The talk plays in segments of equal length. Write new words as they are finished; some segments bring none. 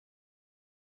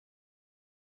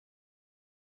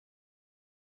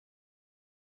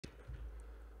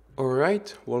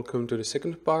Alright, welcome to the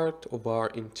second part of our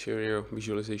interior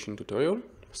visualization tutorial.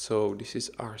 So this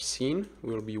is our scene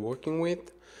we'll be working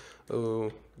with.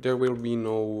 There will be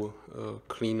no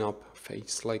cleanup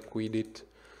phase like we did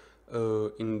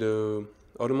in the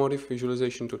automotive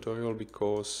visualization tutorial,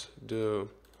 because the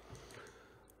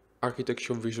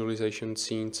architecture visualization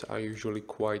scenes are usually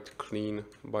quite clean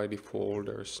by default.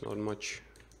 There's not much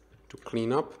to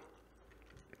clean up.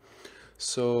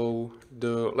 So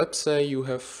let's say you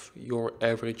have your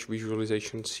average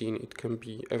visualization scene. It can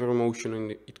be every motion and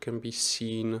it can be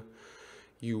scene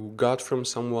you got from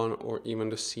someone or even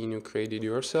the scene you created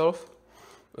yourself.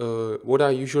 What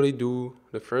I usually do,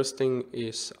 the first thing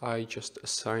is I just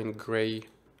assign gray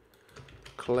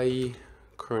clay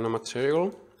kernel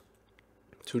material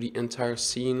to the entire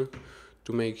scene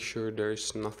to make sure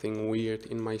there's nothing weird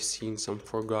in my scene, some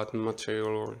forgotten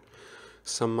material or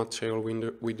some material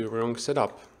with the wrong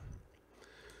setup.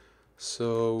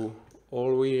 So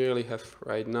all we really have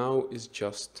right now is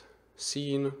just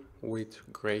scene with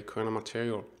gray kernel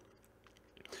material.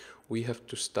 We have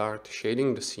to start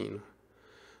shading the scene,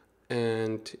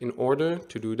 and in order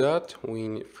to do that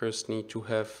we first need to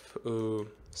have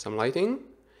some lighting,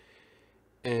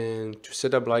 and to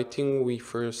set up lighting we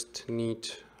first need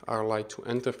our light to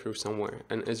enter through somewhere.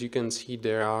 And as you can see,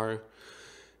 there are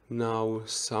now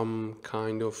some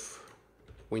kind of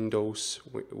windows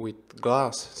with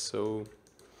glass, so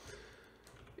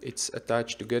it's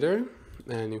attached together.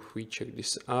 And if we check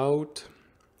this out,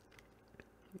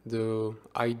 the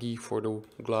ID for the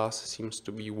glass seems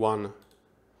to be 1.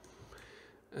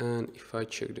 And if I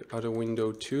check the other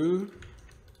window too,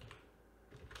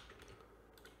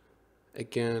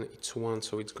 again it's 1,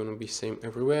 so it's gonna be same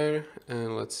everywhere.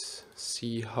 And let's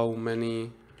see how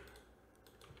many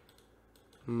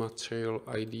material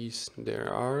IDs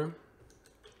there are.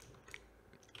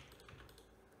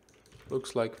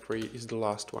 Looks like 3 is the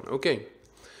last one. Okay,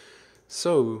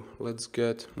 so let's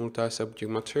get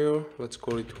multi-subject material. Let's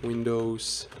call it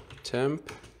Windows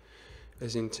temp,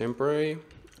 as in temporary.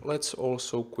 Let's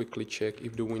also quickly check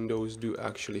if the windows do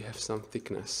actually have some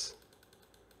thickness.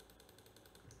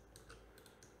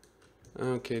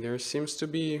 Okay, there seems to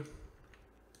be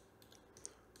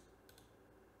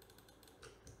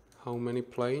how many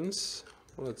planes?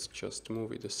 Let's just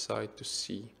move it aside to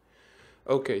see.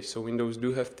 Okay, so windows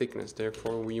do have thickness,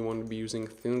 therefore we won't be using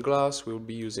thin glass, we'll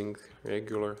be using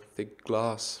regular thick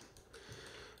glass.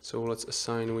 So let's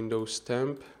assign Windows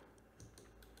temp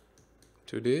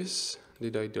to this.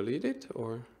 Did I delete it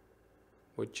or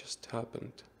what just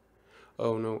happened?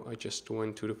 Oh no, I just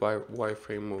went to the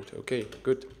wireframe mode. Okay,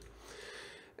 good.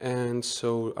 And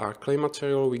so our clay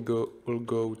material will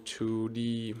go to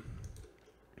the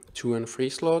 2 and 3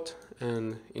 slot,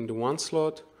 and in the 1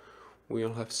 slot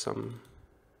we'll have some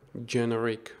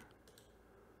generic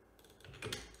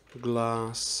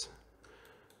glass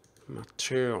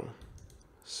material.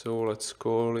 So let's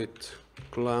call it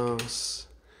glass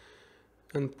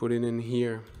and put it in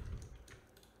here.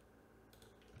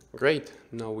 Great,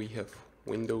 now we have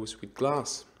windows with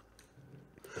glass.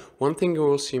 One thing you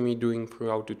will see me doing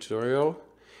throughout the tutorial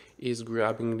is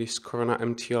grabbing this Corona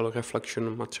MTL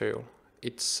reflection material.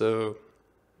 It's a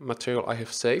material I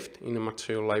have saved in the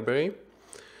material library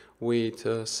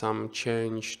with some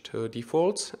changed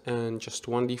defaults, and just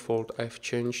one default I've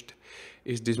changed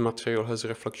is this material has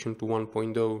reflection to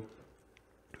 1.0.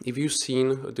 If you've seen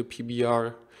the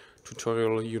PBR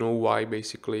tutorial, you know why.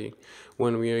 Basically,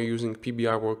 when we are using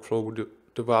PBR workflow,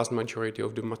 the vast majority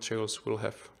of the materials will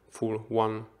have full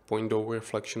 1.0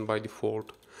 reflection by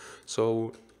default.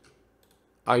 So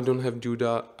I don't have to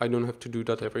do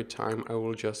that every time. I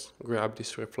will just grab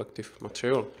this reflective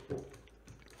material.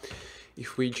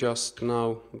 If we just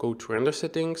now go to render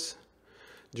settings,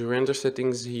 the render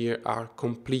settings here are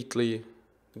completely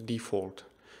default.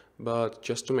 But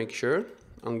just to make sure,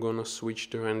 I'm gonna switch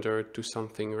the render to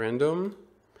something random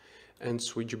and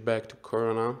switch back to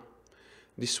Corona.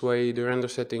 This way the render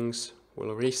settings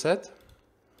will reset.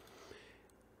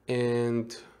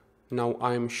 And now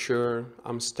I'm sure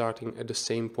I'm starting at the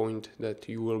same point that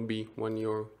you will be when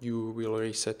you will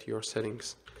reset your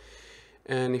settings.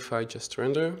 And if I just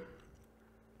render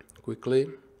quickly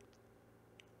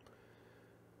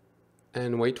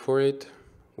and wait for it,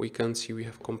 we can see we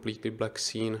have completely black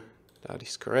scene. That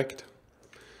is correct.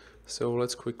 So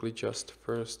let's quickly just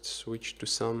first switch to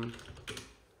some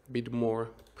bit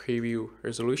more preview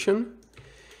resolution.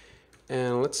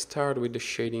 And let's start with the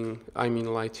shading,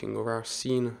 lighting of our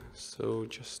scene. So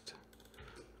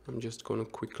I'm just gonna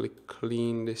quickly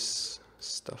clean this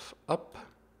stuff up.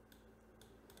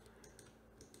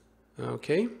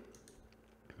 Okay.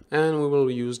 And we will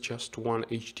use just one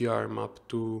HDRI map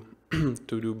to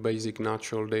do basic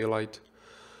natural daylight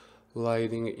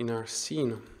lighting in our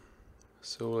scene.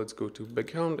 So let's go to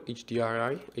background,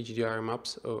 HDRI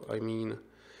maps,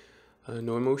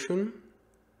 no emotion.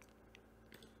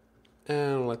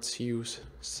 And let's use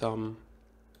some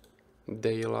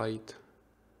daylight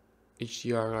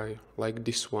HDRI like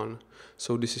this one.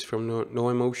 So this is from no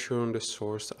emotion, the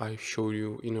source I showed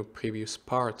you in a previous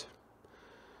part.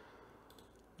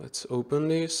 Let's open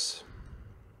this.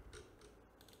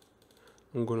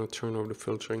 I'm gonna turn off the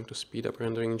filtering to speed up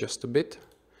rendering just a bit.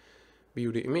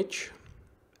 View the image,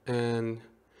 and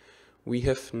we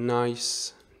have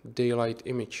nice daylight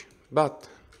image. But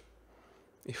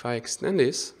if I extend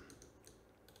this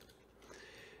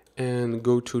and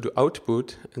go to the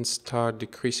output and start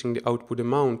decreasing the output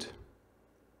amount,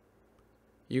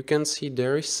 you can see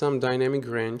there is some dynamic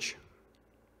range,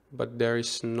 but there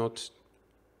is not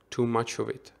too much of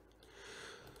it.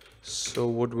 So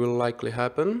what will likely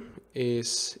happen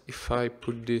is if I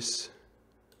put this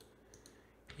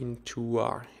into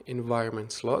our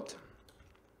environment slot,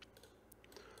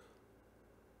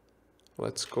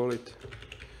 let's call it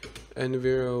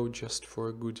Enviro just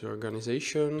for good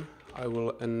organization, I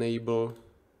will enable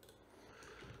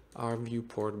our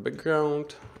viewport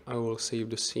background, I will save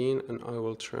the scene, and I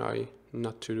will try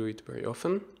not to do it very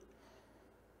often.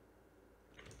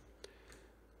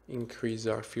 Increase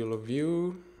our field of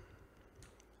view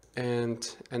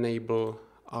and enable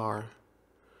our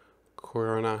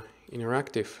Corona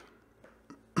interactive.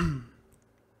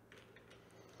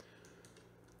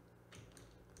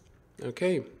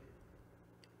 Okay,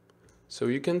 so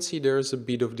you can see there's a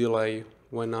bit of delay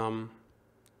when I'm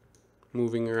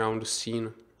moving around the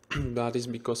scene. That is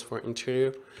because for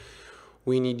interior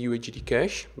we need UHD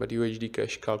cache, but UHD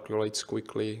cache calculates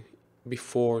quickly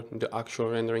before the actual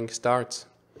rendering starts.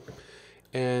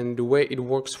 And the way it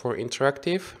works for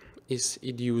interactive is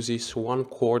it uses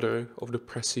 1/4 of the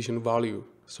precision value.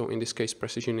 So in this case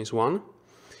precision is 1,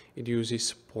 it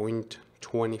uses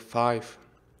 0.25.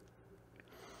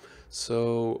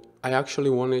 So I actually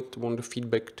want the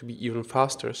feedback to be even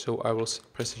faster, so I will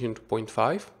set precision to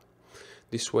 0.5.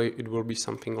 This way it will be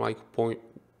something like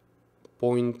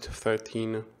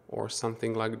 0.13 or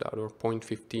something like that, or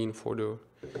 0.15 for the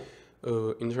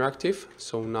interactive.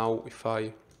 So now if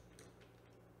I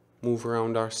move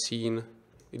around our scene,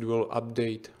 it will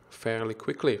update fairly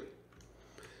quickly.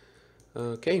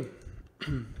 Okay,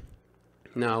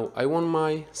 now I want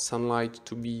my sunlight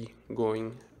to be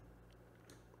going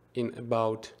in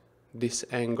about this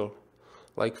angle,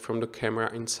 like from the camera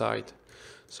inside.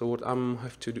 So what I will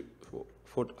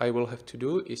have to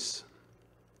do is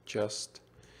just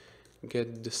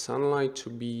get the sunlight to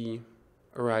be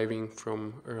arriving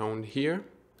from around here.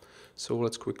 So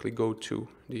let's quickly go to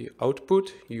the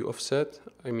output,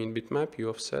 bitmap, U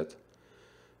offset,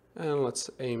 and let's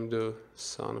aim the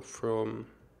sun from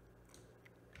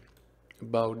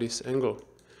about this angle,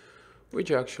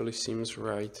 which actually seems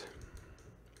right.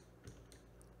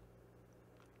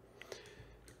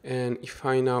 And if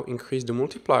I now increase the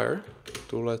multiplier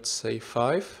to, let's say,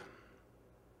 5,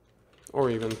 or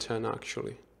even 10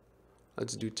 actually,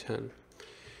 let's do 10,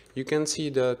 you can see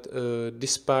that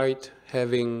despite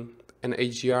having an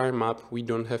HDRI map, we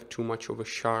don't have too much of a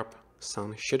sharp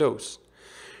sun shadows.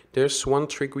 There's one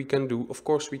trick we can do. Of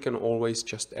course, we can always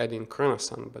just add in Corona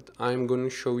sun, but I'm going to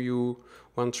show you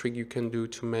one trick you can do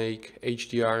to make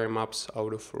HDRI maps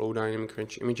out of low dynamic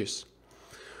range images.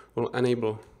 We'll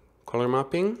enable color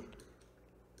mapping,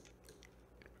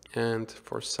 and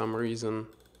for some reason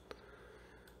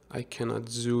I cannot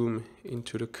zoom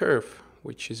into the curve,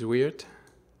 which is weird.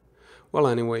 Well,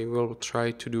 anyway, we'll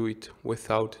try to do it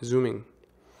without zooming.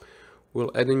 We'll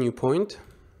add a new point.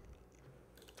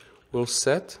 We'll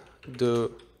set the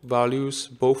values,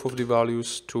 both of the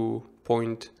values, to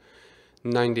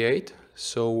 0.98.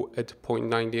 So at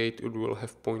 0.98 it will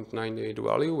have 0.98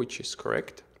 value, which is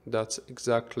correct. That's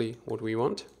exactly what we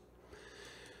want.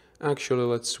 Actually,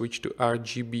 let's switch to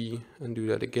RGB and do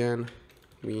that again.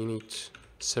 We need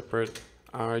separate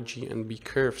RG and B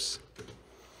curves.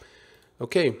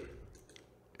 Okay.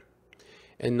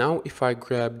 And now if I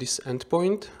grab this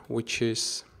endpoint, which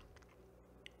is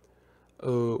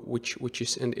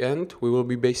in the end, we will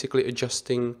be basically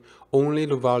adjusting only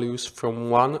the values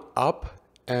from 1 up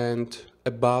and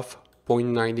above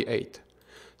 0.98.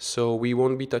 So we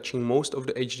won't be touching most of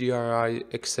the HDRI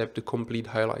except the complete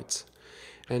highlights.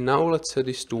 And now let's set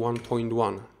this to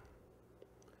 1.1.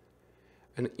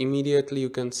 And immediately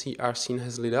you can see our scene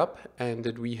has lit up and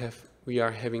that we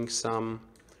are having some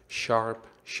sharp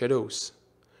shadows,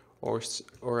 or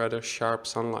rather sharp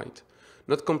sunlight.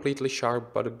 Not completely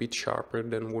sharp, but a bit sharper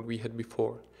than what we had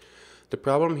before. The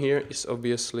problem here is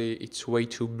obviously it's way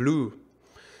too blue.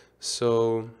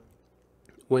 So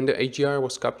when the HDRI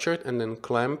was captured and then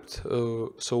clamped,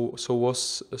 so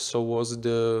was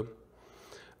the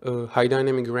high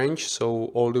dynamic range, so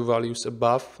all the values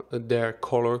above their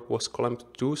color was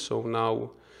clamped too, so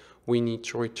now we need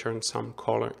to return some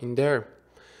color in there.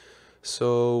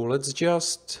 So let's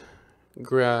just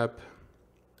grab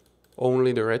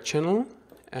only the red channel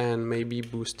and maybe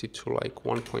boost it to like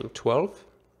 1.12.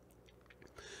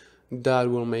 That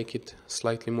will make it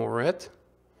slightly more red.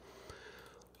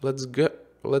 Let's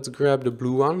grab the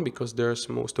blue one because there's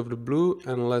most of the blue,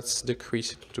 and let's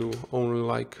decrease it to only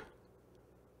like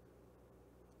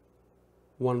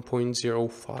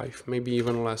 1.05, maybe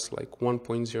even less, like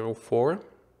 1.04.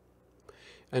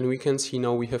 And we can see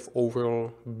now we have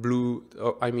overall blue,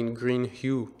 green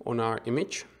hue on our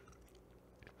image.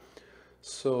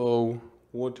 So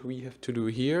what we have to do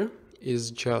here is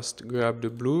just grab the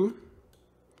blue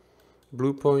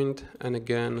point and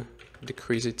again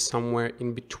decrease it somewhere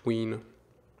in between,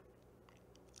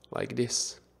 like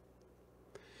this.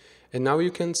 And now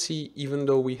you can see, even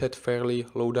though we had fairly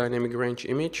low dynamic range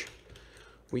image,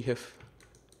 we have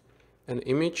an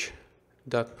image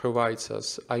that provides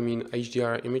us,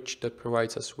 HDRI image that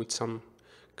provides us with some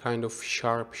kind of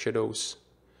sharp shadows.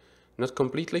 Not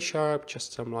completely sharp,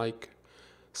 just some like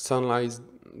sunlight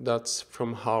that's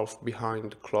from half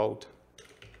behind the cloud,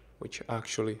 which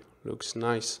actually looks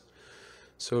nice.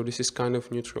 So this is kind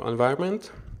of neutral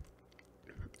environment.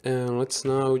 And let's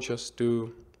now just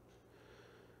do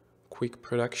quick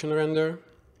production render.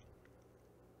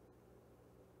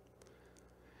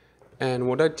 And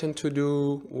what I tend to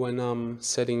do when I'm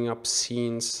setting up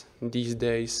scenes these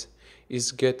days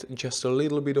is get just a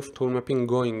little bit of tone mapping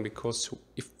going, because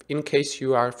if in case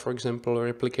you are, for example,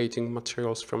 replicating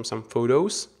materials from some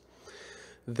photos,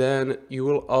 then you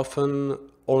will often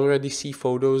already see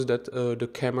photos that the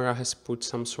camera has put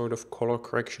some sort of color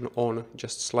correction on,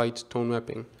 just slight tone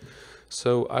mapping.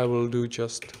 So I will do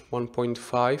just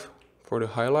 1.5 for the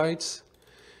highlights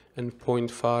and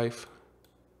 0.5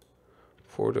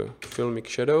 for the filmic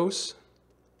shadows,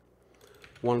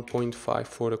 1.5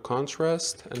 for the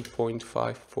contrast, and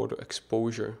 0.5 for the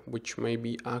exposure, which may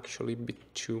be actually a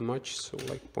bit too much, so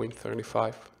like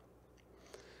 0.35.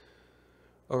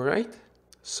 All right,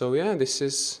 so yeah, this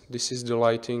is the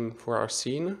lighting for our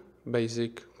scene.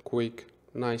 Basic, quick,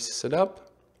 nice setup.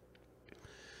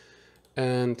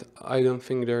 And I don't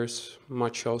think there's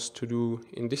much else to do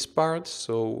in this part,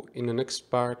 so in the next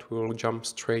part we'll jump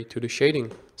straight to the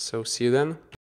shading. So see you then.